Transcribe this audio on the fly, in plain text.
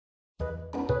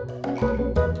Hi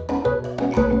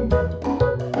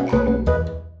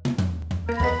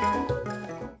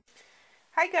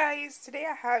guys, today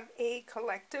I have a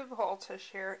collective haul to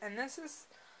share, and this is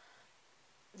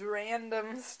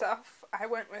random stuff. I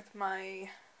went with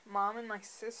my mom and my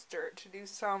sister to do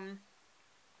some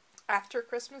after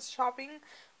Christmas shopping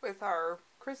with our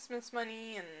Christmas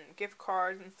money and gift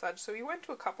cards and such. So we went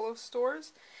to a couple of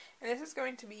stores, and this is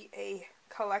going to be a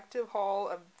collective haul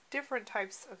of different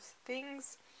types of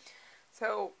things.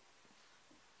 So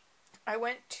I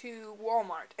went to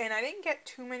Walmart, and I didn't get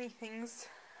too many things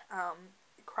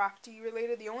crafty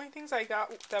related. The only things I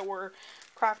got that were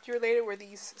crafty related were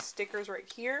these stickers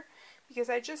right here, because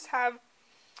I just have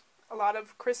a lot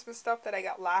of Christmas stuff that I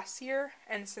got last year,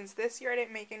 and since this year I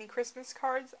didn't make any Christmas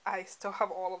cards, I still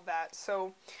have all of that.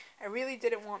 So I really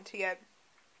didn't want to get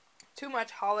too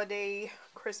much holiday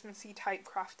Christmassy type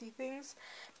crafty things,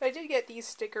 but I did get these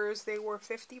stickers. They were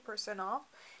 50% off.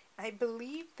 I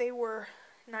believe they were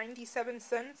 97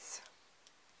 cents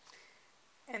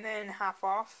and then half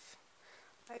off.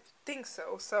 I think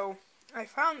so. So I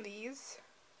found these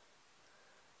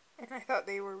and I thought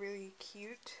they were really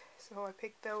cute, so I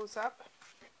picked those up.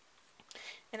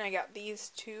 And I got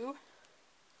these two.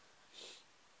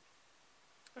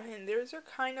 And those are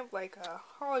kind of like a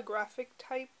holographic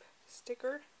type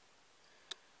sticker.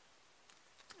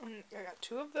 And I got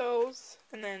two of those,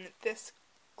 and then this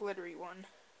glittery one.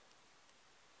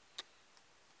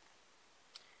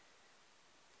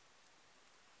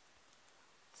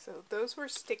 So those were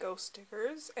Sticko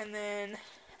stickers, and then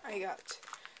I got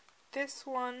this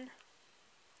one.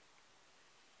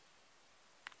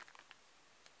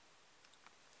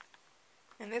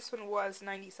 And this one was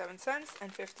 97 cents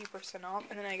and 50% off,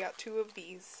 and then I got two of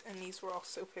these, and these were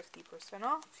also 50%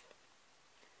 off.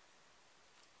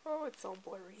 Oh, it's all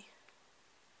blurry.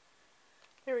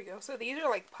 There we go. So these are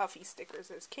like puffy stickers.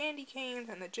 There's candy canes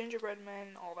and the gingerbread men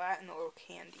and all that, and the little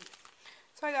candy.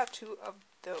 So I got two of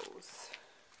those.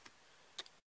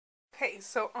 Okay,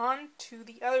 so on to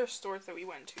the other stores that we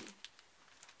went to.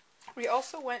 We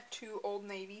also went to Old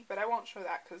Navy, but I won't show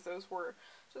that because those were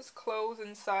just clothes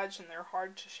and such, and they're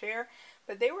hard to share.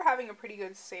 But they were having a pretty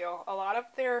good sale. A lot of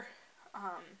their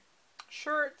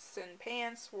shirts and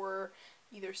pants were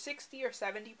either 60 or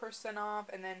 70% off,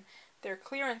 and then their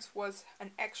clearance was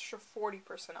an extra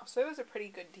 40% off. So it was a pretty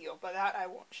good deal, but that I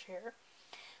won't share.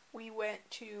 We went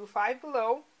to Five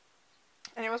Below,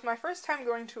 and it was my first time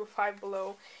going to a Five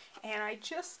Below, and I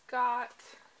just got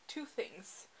two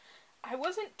things. I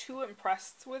wasn't too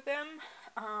impressed with them.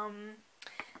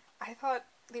 I thought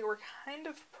they were kind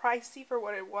of pricey for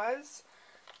what it was,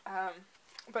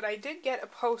 but I did get a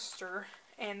poster,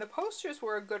 and the posters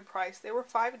were a good price. They were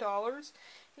 $5,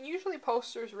 and usually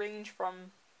posters range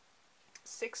from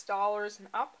 $6 and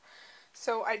up.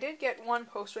 So I did get one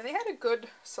poster, and they had a good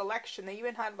selection. They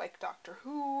even had like Doctor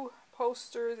Who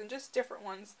posters and just different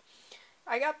ones.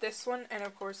 I got this one, and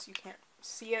of course you can't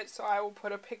see it, so I will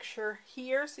put a picture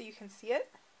here so you can see it.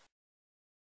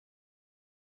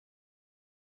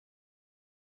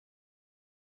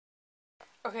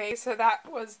 Okay, so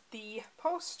that was the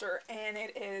poster, and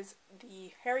it is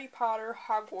the Harry Potter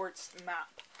Hogwarts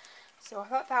map. So I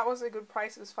thought that was a good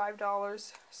price. It was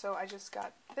 $5, so I just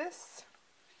got this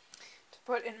to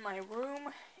put in my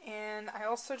room, and I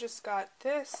also just got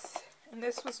this, and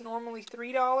this was normally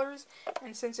 $3,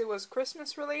 and since it was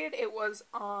Christmas related, it was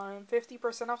on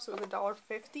 50% off, so it was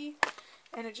 $1.50,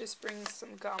 and it just brings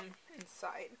some gum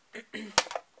inside.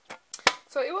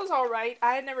 So it was alright.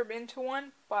 I had never been to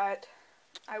one, but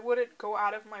I wouldn't go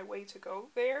out of my way to go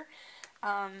there.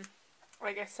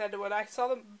 Like I said, what I saw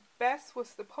the best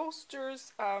was the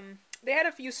posters. They had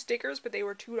a few stickers, but they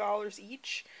were $2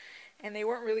 each, and they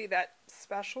weren't really that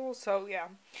special, so yeah,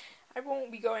 I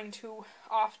won't be going too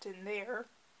often there.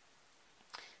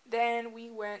 Then we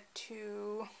went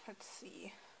to, let's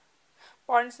see,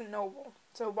 Barnes & Noble.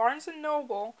 So Barnes &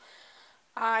 Noble,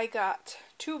 I got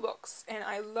two books, and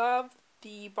I love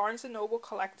the Barnes & Noble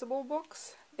collectible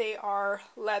books. They are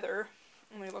leather,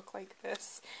 and they look like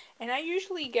this. And I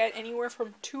usually get anywhere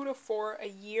from 2 to 4 a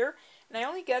year, and I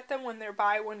only get them when they're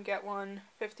buy one, get one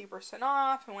 50%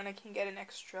 off, and when I can get an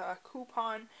extra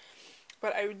coupon.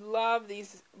 But I love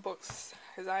these books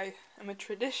because I am a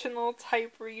traditional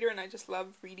type reader, and I just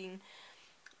love reading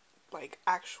like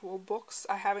actual books.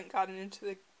 I haven't gotten into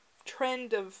the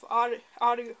trend of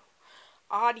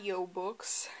audio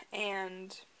books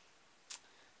and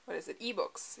what is it,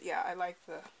 ebooks. Yeah, I like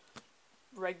the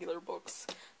regular books.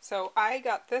 So I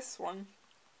got this one,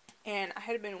 and I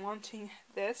had been wanting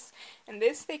this. And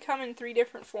this, they come in 3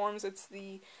 different forms.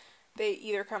 They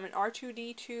either come in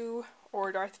R2-D2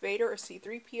 or Darth Vader or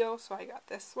C-3PO, so I got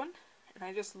this one. And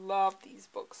I just love these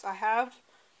books. I have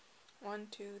 1,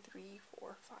 2, 3,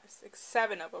 4, 5, 6,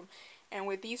 7 of them. And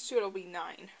with these two, it'll be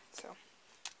 9. So,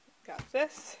 got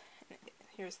this. And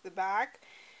here's the back.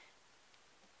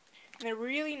 And they're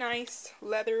really nice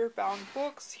leather-bound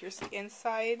books. Here's the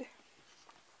inside.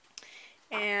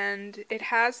 And it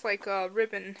has like a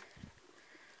ribbon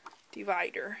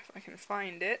divider, if I can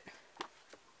find it.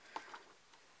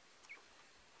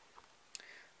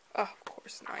 Oh, of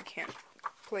course, now I can't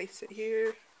place it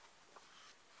here.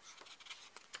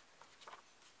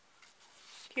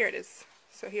 Here it is.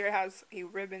 So here it has a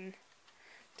ribbon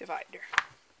divider.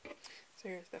 So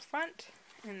here's the front,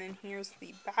 and then here's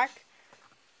the back.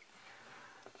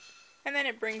 And then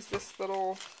it brings this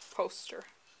little poster.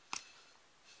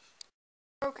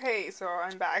 Okay, so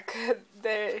I'm back.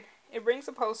 It brings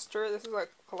a poster. This is a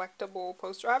collectible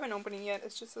poster. I haven't opened it yet.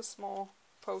 It's just a small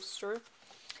poster.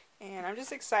 And I'm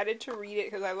just excited to read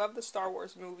it because I love the Star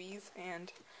Wars movies.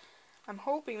 And I'm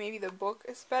hoping maybe the book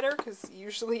is better because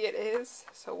usually it is.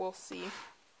 So we'll see.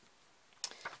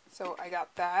 So I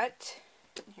got that.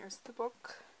 And here's the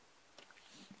book.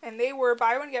 And they were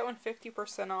buy one get one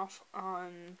 50% off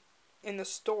in the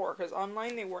store because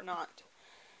online they were not.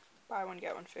 Buy one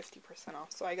get one 50%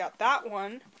 off. So I got that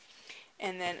one.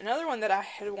 And then another one that I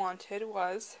had wanted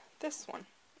was this one.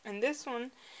 And this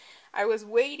one, I was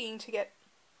waiting to get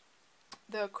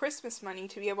the Christmas money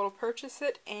to be able to purchase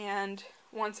it. And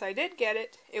once I did get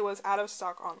it, it was out of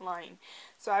stock online.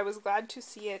 So I was glad to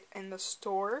see it in the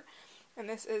store. And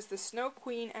this is the Snow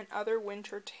Queen and Other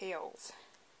Winter Tales.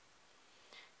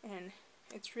 And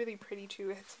it's really pretty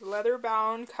too. It's a leather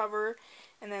bound cover.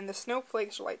 And then the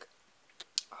snowflakes are like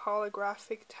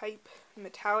holographic type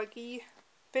metallic-y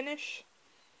finish.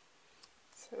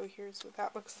 So here's what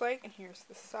that looks like, and here's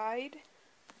the side,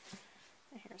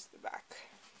 and here's the back.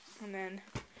 And then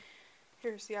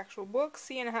here's the actual book.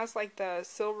 See, and it has like the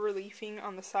silver leafing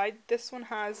on the side. This one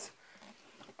has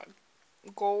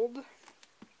gold.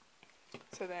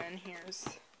 So then here's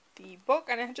the book,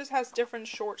 and it just has different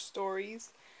short stories,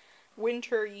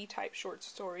 winter-y type short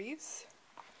stories.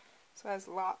 So it has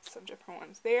lots of different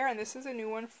ones there, and this is a new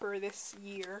one for this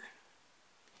year.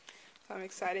 So I'm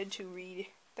excited to read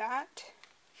that.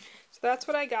 So that's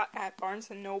what I got at Barnes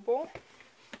 & Noble.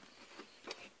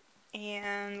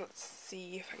 And let's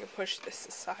see if I can push this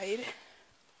aside.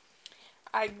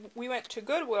 We went to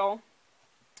GoodWill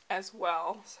as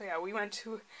well. So yeah, we went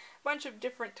to a bunch of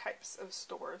different types of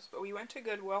stores, but we went to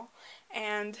GoodWill,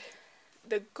 and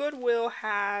the GoodWill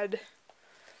had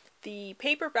the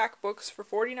paperback books for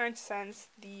 49 cents,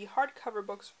 the hardcover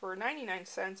books for 99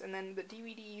 cents, and then the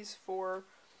DVDs for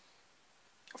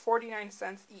 49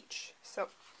 cents each. So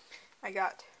I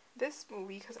got this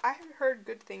movie because I have heard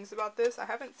good things about this. I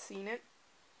haven't seen it,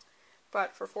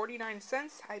 but for 49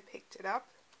 cents I picked it up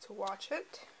to watch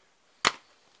it.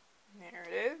 And there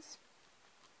it is.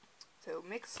 So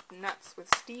Mixed Nuts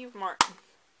with Steve Martin.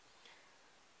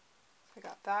 I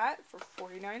got that for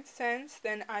 49 cents.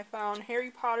 Then I found Harry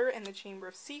Potter and the Chamber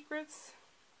of Secrets.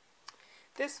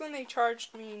 This one they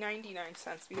charged me 99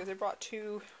 cents because I brought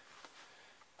two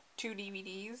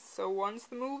DVDs. So one's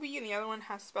the movie and the other one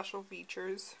has special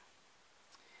features.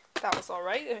 That was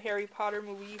alright. A Harry Potter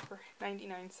movie for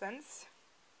 99 cents.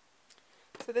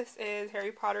 So this is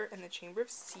Harry Potter and the Chamber of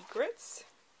Secrets.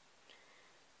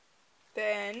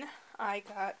 Then I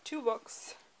got 2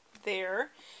 books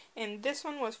there. And this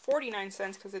one was 49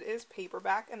 cents because it is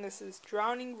paperback. And this is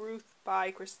Drowning Ruth by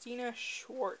Christina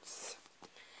Schwartz.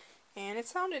 And it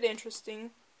sounded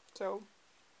interesting, so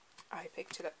I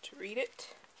picked it up to read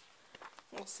it.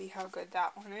 We'll see how good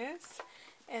that one is.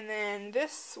 And then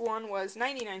this one was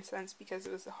 99 cents because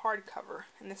it was a hardcover.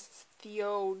 And this is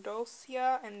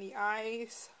Theodosia and the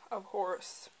Eyes of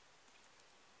Horus.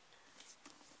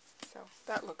 So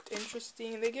that looked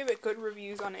interesting. They give it good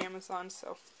reviews on Amazon,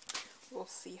 so we'll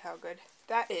see how good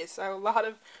that is. So I have a lot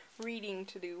of reading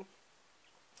to do.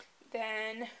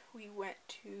 Then we went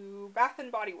to Bath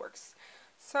 & Body Works.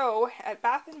 So at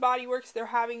Bath & Body Works, they're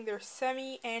having their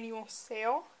semi-annual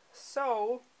sale.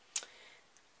 So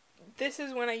this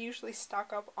is when I usually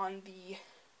stock up on the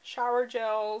shower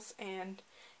gels and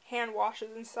hand washes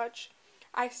and such.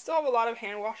 I still have a lot of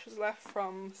hand washes left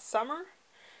from summer,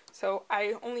 so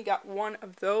I only got one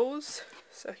of those.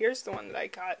 So here's the one that I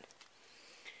got.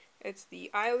 It's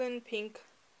the Island Pink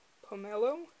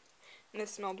Pomelo, and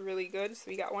this smelled really good.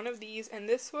 So we got one of these, and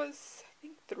this was, I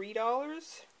think,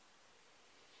 $3.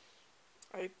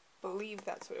 I believe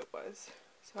that's what it was.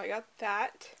 So I got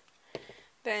that.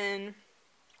 Then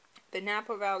the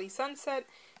Napa Valley Sunset.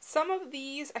 Some of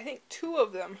these, I think 2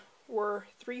 of them were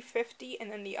 $3.50,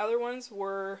 and then the other ones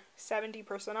were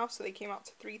 70% off, so they came out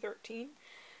to $3.13.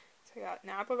 So I got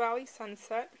Napa Valley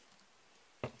Sunset.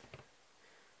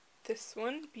 This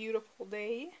one, Beautiful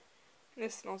Day.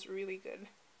 This smells really good.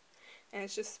 And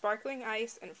it's just sparkling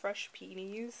ice and fresh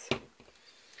peonies.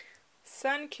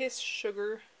 Sun-Kissed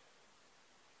Sugar.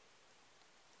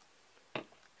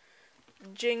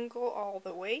 Jingle All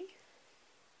the Way.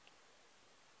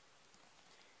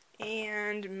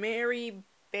 And Merry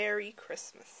Berry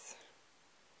Christmas.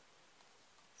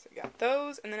 So I got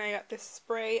those, and then I got this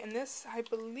spray, and this, I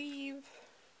believe,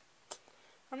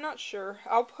 I'm not sure.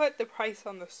 I'll put the price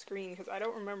on the screen because I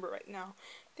don't remember right now.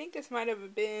 I think this might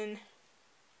have been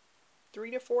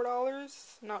 $3 to $4,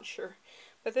 not sure.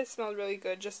 But this smells really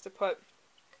good just to put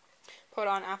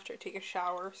on after I take a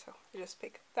shower, so I just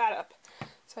pick that up.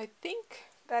 So I think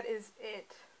that is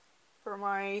it for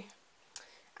my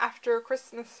after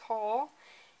Christmas haul.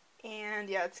 And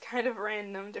yeah, it's kind of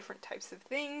random, different types of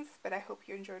things, but I hope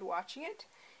you enjoyed watching it.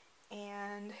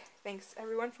 And thanks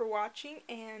everyone for watching,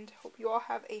 and hope you all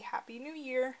have a happy new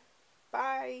year.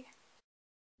 Bye!